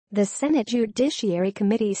The Senate Judiciary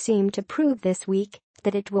Committee seemed to prove this week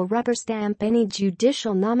that it will rubber stamp any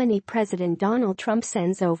judicial nominee President Donald Trump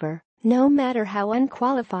sends over, no matter how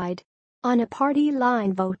unqualified. On a party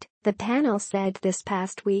line vote, the panel said this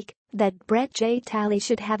past week that Brett J. Talley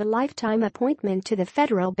should have a lifetime appointment to the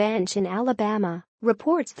federal bench in Alabama,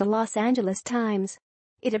 reports the Los Angeles Times.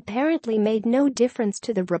 It apparently made no difference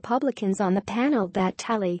to the Republicans on the panel that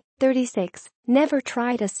Talley, 36, never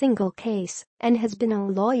tried a single case and has been a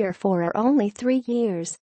lawyer for only 3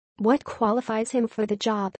 years. What qualifies him for the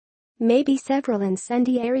job? Maybe several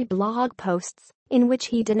incendiary blog posts in which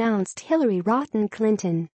he denounced Hillary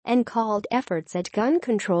Clinton and called efforts at gun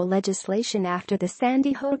control legislation after the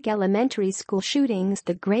Sandy Hook Elementary School shootings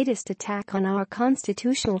the greatest attack on our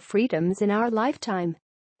constitutional freedoms in our lifetime.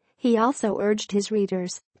 He also urged his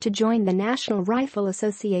readers to join the National Rifle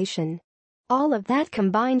Association. All of that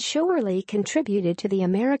combined surely contributed to the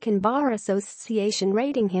American Bar Association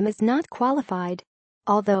rating him as not qualified.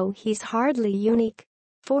 Although he's hardly unique.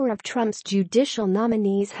 4 of Trump's judicial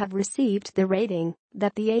nominees have received the rating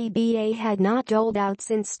that the ABA had not doled out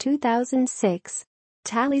since 2006.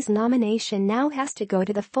 Talley's nomination now has to go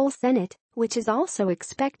to the full Senate, which is also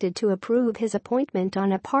expected to approve his appointment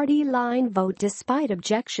on a party line vote despite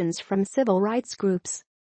objections from civil rights groups.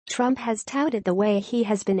 Trump has touted the way he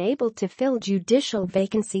has been able to fill judicial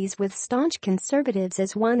vacancies with staunch conservatives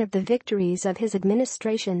as one of the victories of his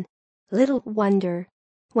administration. Little wonder.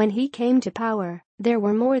 When he came to power, there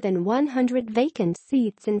were more than 100 vacant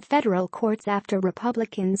seats in federal courts after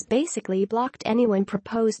Republicans basically blocked anyone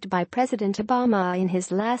proposed by President Obama in his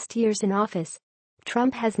last years in office.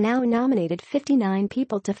 Trump has now nominated 59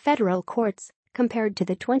 people to federal courts, compared to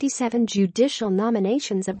the 27 judicial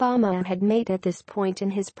nominations Obama had made at this point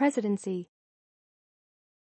in his presidency.